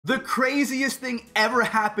The craziest thing ever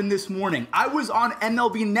happened this morning. I was on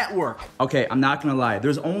MLB Network. Okay, I'm not gonna lie.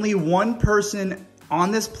 There's only one person on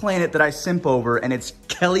this planet that I simp over, and it's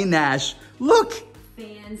Kelly Nash. Look!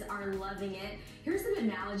 Fans are loving it. Here's an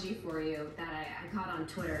analogy for you that I caught on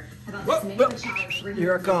Twitter about this Manny Machado $300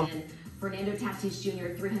 million, Fernando Tatis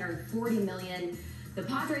Jr. $340 million. The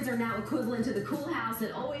Padres are now equivalent to the Cool House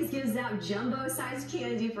that always gives out jumbo-sized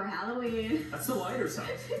candy for Halloween. That's the lighter's house.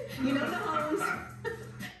 You know the homes.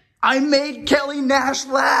 I made Kelly Nash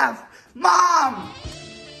laugh! Mom!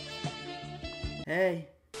 Hey.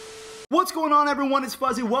 What's going on, everyone? It's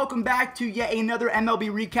Fuzzy. Welcome back to yet another MLB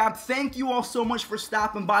recap. Thank you all so much for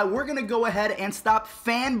stopping by. We're going to go ahead and stop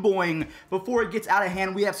fanboying before it gets out of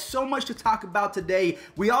hand. We have so much to talk about today.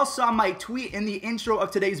 We all saw my tweet in the intro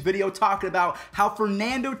of today's video talking about how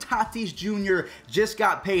Fernando Tatis Jr. just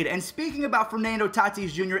got paid. And speaking about Fernando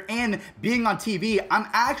Tatis Jr. and being on TV, I'm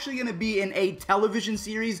actually going to be in a television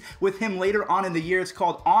series with him later on in the year. It's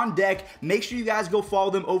called On Deck. Make sure you guys go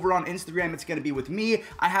follow them over on Instagram. It's going to be with me.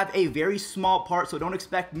 I have a very small part, so don't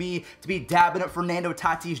expect me to be dabbing up Fernando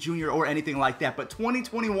Tatis Jr. or anything like that. But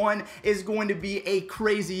 2021 is going to be a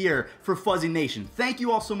crazy year for Fuzzy Nation. Thank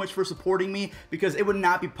you all so much for supporting me, because it would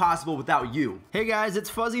not be possible without you. Hey guys, it's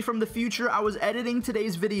Fuzzy from the future. I was editing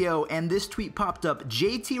today's video and this tweet popped up.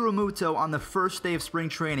 JT Realmuto on the first day of spring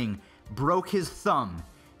training broke his thumb.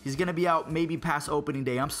 He's gonna be out maybe past opening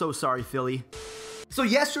day. I'm so sorry, Philly. So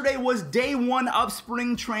yesterday was day one of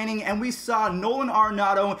spring training, and we saw Nolan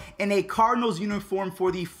Arenado in a Cardinals uniform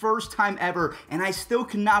for the first time ever, and I still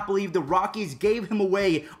cannot believe the Rockies gave him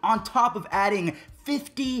away on top of adding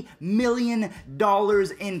 $50 million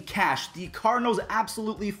in cash. The Cardinals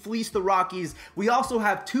absolutely fleeced the Rockies. We also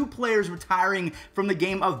have two players retiring from the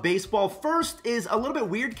game of baseball. First is a little bit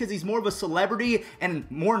weird because he's more of a celebrity and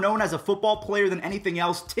more known as a football player than anything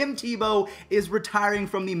else. Tim Tebow is retiring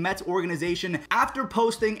from the Mets organization after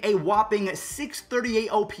posting a whopping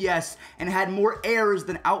 .638 OPS and had more errors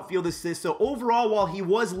than outfield assists. So overall, while he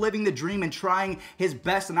was living the dream and trying his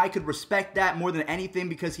best, and I could respect that more than anything,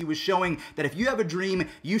 because he was showing that if you have a dream,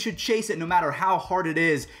 you should chase it no matter how hard it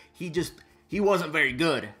is. He wasn't very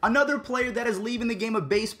good. Another player that is leaving the game of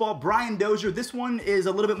baseball, Brian Dozier. This one is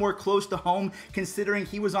a little bit more close to home, considering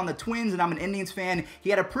he was on the Twins and I'm an Indians fan. He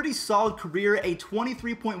had a pretty solid career, a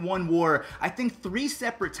 23.1 WAR. I think 3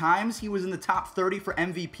 separate times he was in the top 30 for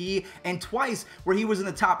MVP, and twice where he was in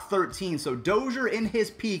the top 13. So Dozier in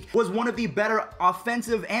his peak was one of the better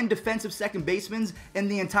offensive and defensive second basemen in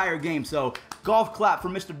the entire game. So golf clap for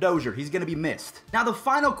Mr. Dozier. He's gonna be missed. Now the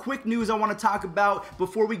final quick news I want to talk about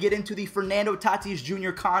before we get into the Fernando Tatis Jr.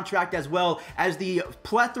 contract, as well as the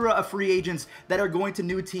plethora of free agents that are going to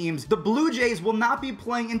new teams. The Blue Jays will not be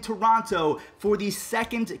playing in Toronto for the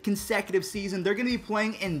second consecutive season. They're going to be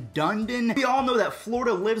playing in Dundon. We all know that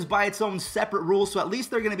Florida lives by its own separate rules, so at least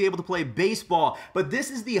they're going to be able to play baseball. But this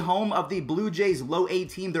is the home of the Blue Jays low A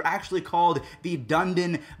team. They're actually called the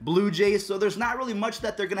Dundon Blue Jays, so there's not really much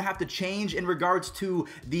that they're going to have to change in regards to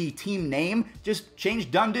the team name. Just change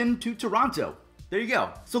Dundon to Toronto. There you go.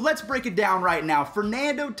 So let's break it down right now.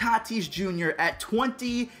 Fernando Tatis Jr. at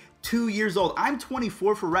 22 years old. I'm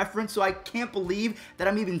 24 for reference, so I can't believe that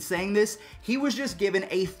I'm even saying this. He was just given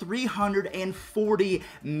a $340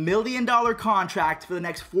 million contract for the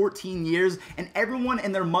next 14 years, and everyone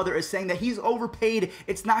and their mother is saying that he's overpaid.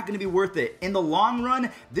 It's not going to be worth it. In the long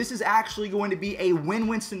run, this is actually going to be a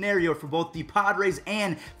win-win scenario for both the Padres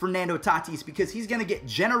and Fernando Tatis, because he's going to get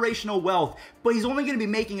generational wealth, but he's only going to be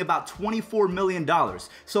making about $24 million.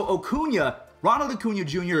 So Ronald Acuna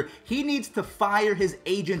Jr., he needs to fire his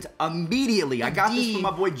agent immediately. I got this from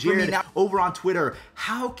my boy Jared over on Twitter.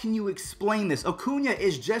 How can you explain this? Acuna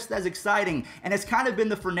is just as exciting, and it's kind of been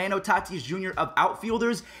the Fernando Tatis Jr. of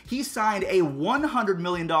outfielders. He signed a $100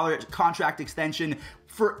 million contract extension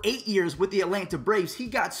for 8 years with the Atlanta Braves. He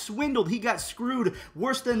got swindled. He got screwed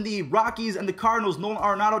worse than the Rockies and the Cardinals Nolan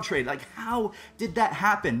Arenado trade. Like, how did that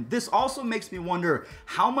happen? This also makes me wonder,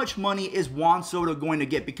 how much money is Juan Soto going to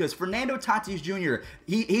get? Because Fernando Tatis Jr.,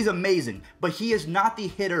 he's amazing, but he is not the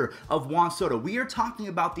hitter of Juan Soto. We are talking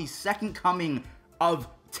about the second coming of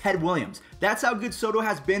Ted Williams. That's how good Soto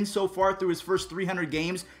has been so far through his first 300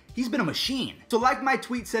 games. He's been a machine. So like my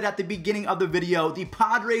tweet said at the beginning of the video, the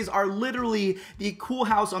Padres are literally the cool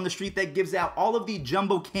house on the street that gives out all of the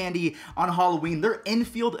jumbo candy on Halloween. Their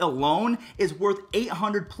infield alone is worth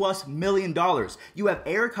 $800+ million. You have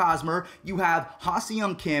Eric Hosmer, you have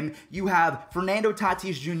Ha-Seong Kim, you have Fernando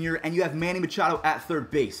Tatis Jr., and you have Manny Machado at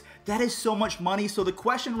third base. That is so much money. So the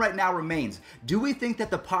question right now remains, do we think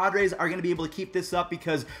that the Padres are going to be able to keep this up?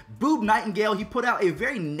 Because Boob Nightingale, he put out a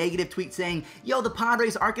very negative tweet saying, yo, the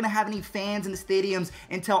Padres aren't going going to have any fans in the stadiums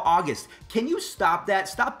until August. Can you stop that?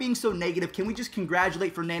 Stop being so negative. Can we just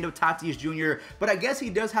congratulate Fernando Tatis Jr.? But I guess he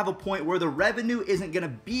does have a point where the revenue isn't going to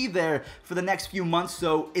be there for the next few months,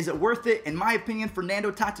 so is it worth it? In my opinion,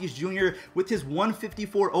 Fernando Tatis Jr. with his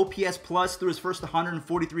 154 OPS plus through his first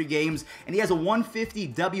 143 games, and he has a 150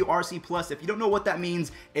 WRC plus. If you don't know what that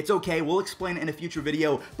means, it's okay. We'll explain it in a future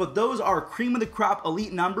video, but those are cream of the crop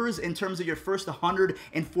elite numbers in terms of your first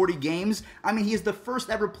 140 games. I mean, he is the first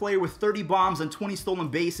ever player with 30 bombs and 20 stolen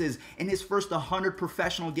bases in his first 100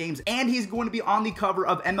 professional games, and he's going to be on the cover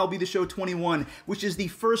of MLB The Show 21, which is the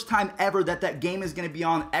first time ever that that game is going to be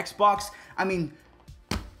on Xbox. I mean,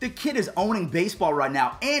 the kid is owning baseball right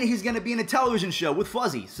now, and he's going to be in a television show with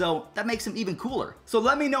Fuzzy, so that makes him even cooler. So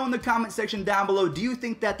let me know in the comment section down below, do you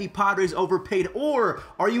think that the Padres overpaid, or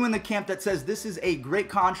are you in the camp that says this is a great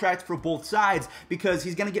contract for both sides because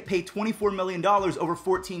he's going to get paid $24 million over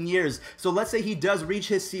 14 years. So let's say he does reach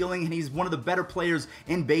his ceiling and he's one of the better players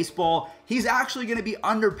in baseball. He's actually going to be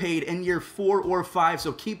underpaid in year 4 or 5,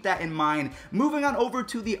 so keep that in mind. Moving on over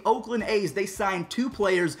to the Oakland A's, they signed 2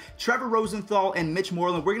 players, Trevor Rosenthal and Mitch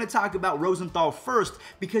Moreland. We're going to talk about Rosenthal first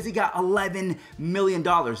because he got $11 million.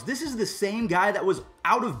 This is the same guy that was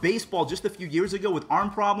out of baseball just a few years ago with arm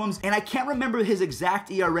problems, and I can't remember his exact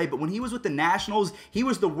ERA, but when he was with the Nationals, he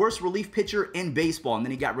was the worst relief pitcher in baseball, and then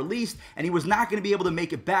he got released, and he was not going to be able to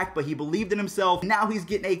make it back, but he believed in himself. Now he's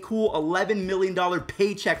getting a cool $11 million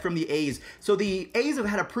paycheck from the A's. So the A's have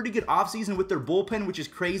had a pretty good offseason with their bullpen, which is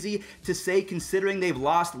crazy to say considering they've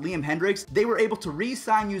lost Liam Hendricks. They were able to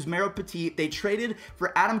re-sign Yusmeiro Petit. They traded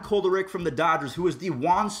for Adam Kolderick from the Dodgers, who is the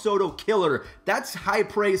Juan Soto killer. That's high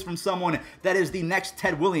praise from someone that is the next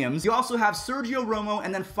Ted Williams. You also have Sergio Romo,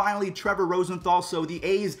 and then finally Trevor Rosenthal. So the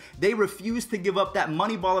A's, they refuse to give up. That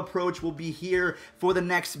Moneyball approach will be here for the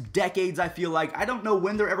next decades, I feel like. I don't know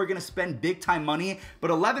when they're ever going to spend big time money, but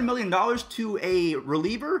 $11 million to a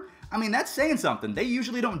reliever, I mean, that's saying something. They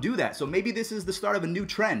usually don't do that, so maybe this is the start of a new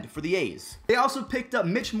trend for the A's. They also picked up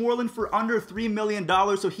Mitch Moreland for under $3 million,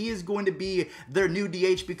 so he is going to be their new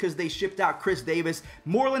DH because they shipped out Chris Davis.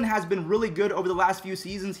 Moreland has been really good over the last few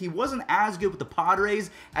seasons. He wasn't as good with the Padres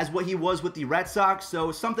as what he was with the Red Sox, so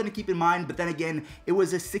something to keep in mind, but then again, it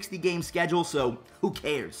was a 60-game schedule, so who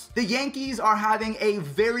cares? The Yankees are having a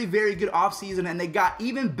very, very good offseason, and they got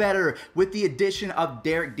even better with the addition of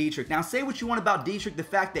Dietrich. Now, say what you want about Dietrich, the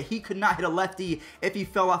fact that he could not hit a lefty if he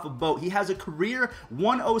fell off a boat. He has a career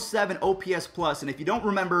 107 OPS plus, and if you don't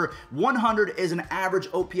remember, 100 is an average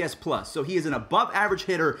OPS plus, so he is an above average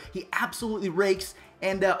hitter. He absolutely rakes,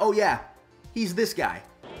 and oh yeah, he's this guy.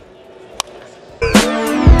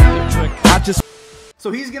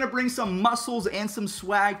 So he's going to bring some muscles and some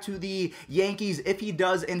swag to the Yankees if he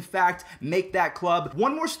does, in fact, make that club.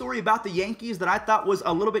 One more story about the Yankees that I thought was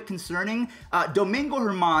a little bit concerning. Domingo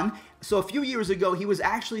Germán. So a few years ago, he was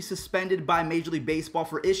actually suspended by Major League Baseball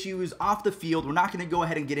for issues off the field. We're not going to go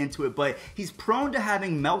ahead and get into it, but he's prone to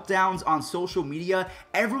having meltdowns on social media.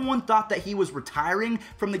 Everyone thought that he was retiring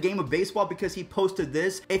from the game of baseball because he posted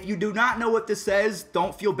this. If you do not know what this says,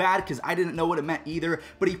 don't feel bad because I didn't know what it meant either,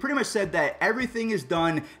 but he pretty much said that everything is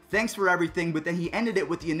done, thanks for everything, but then he ended it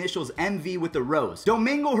with the initials MV with the rose.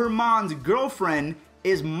 Domingo Germán's girlfriend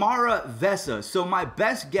is Mara Vesa. So my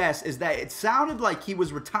best guess is that it sounded like he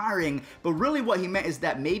was retiring, but really what he meant is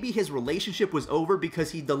that maybe his relationship was over because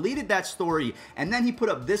he deleted that story and then he put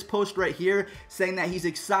up this post right here saying that he's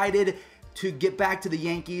excited to get back to the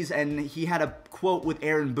Yankees, and he had a quote with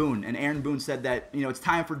Aaron Boone, and Aaron Boone said that, you know, it's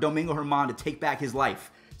time for Domingo Germán to take back his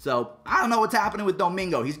life. So, I don't know what's happening with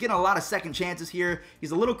Domingo. He's getting a lot of second chances here. He's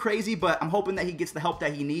a little crazy, but I'm hoping that he gets the help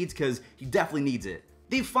that he needs because he definitely needs it.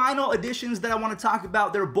 The final additions that I want to talk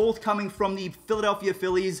about, they're both coming from the Philadelphia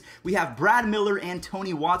Phillies. We have Brad Miller and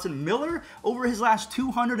Tony Watson. Miller, over his last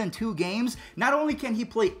 202 games, not only can he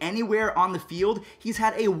play anywhere on the field, he's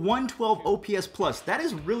had a 112 OPS plus. That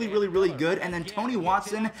is really, really, really good. And then Tony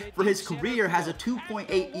Watson, for his career, has a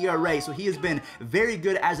 2.8 ERA, so he has been very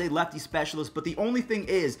good as a lefty specialist. But the only thing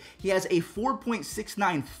is, he has a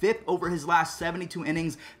 4.69 FIP over his last 72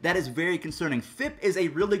 innings. That is very concerning. FIP is a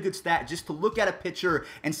really good stat just to look at a pitcher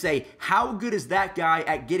and say, how good is that guy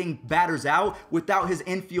at getting batters out without his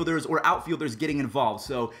infielders or outfielders getting involved?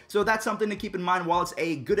 So that's something to keep in mind. While it's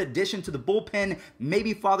a good addition to the bullpen,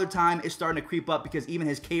 maybe Father Time is starting to creep up because even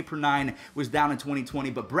his K per 9 was down in 2020.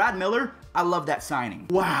 But Brad Miller, I love that signing.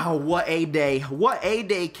 Wow, what a day. What a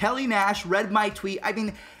day. Kelly Nash read my tweet. I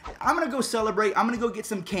mean, I'm going to go celebrate. I'm going to go get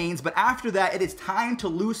some canes. But after that, it is time to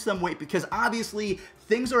lose some weight because obviously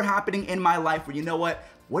things are happening in my life where, you know what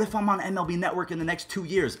if I'm on MLB Network in the next 2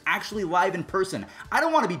 years, actually live in person? I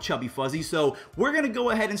don't want to be chubby fuzzy, so we're going to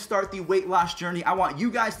go ahead and start the weight loss journey. I want you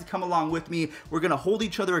guys to come along with me. We're going to hold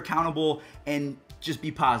each other accountable and just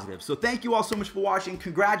be positive. So thank you all so much for watching.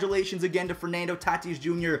 Congratulations again to Fernando Tatis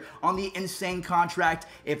Jr. on the insane contract.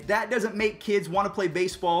 If that doesn't make kids want to play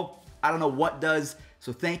baseball, I don't know what does.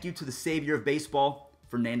 So thank you to the savior of baseball,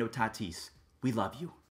 Fernando Tatis. We love you.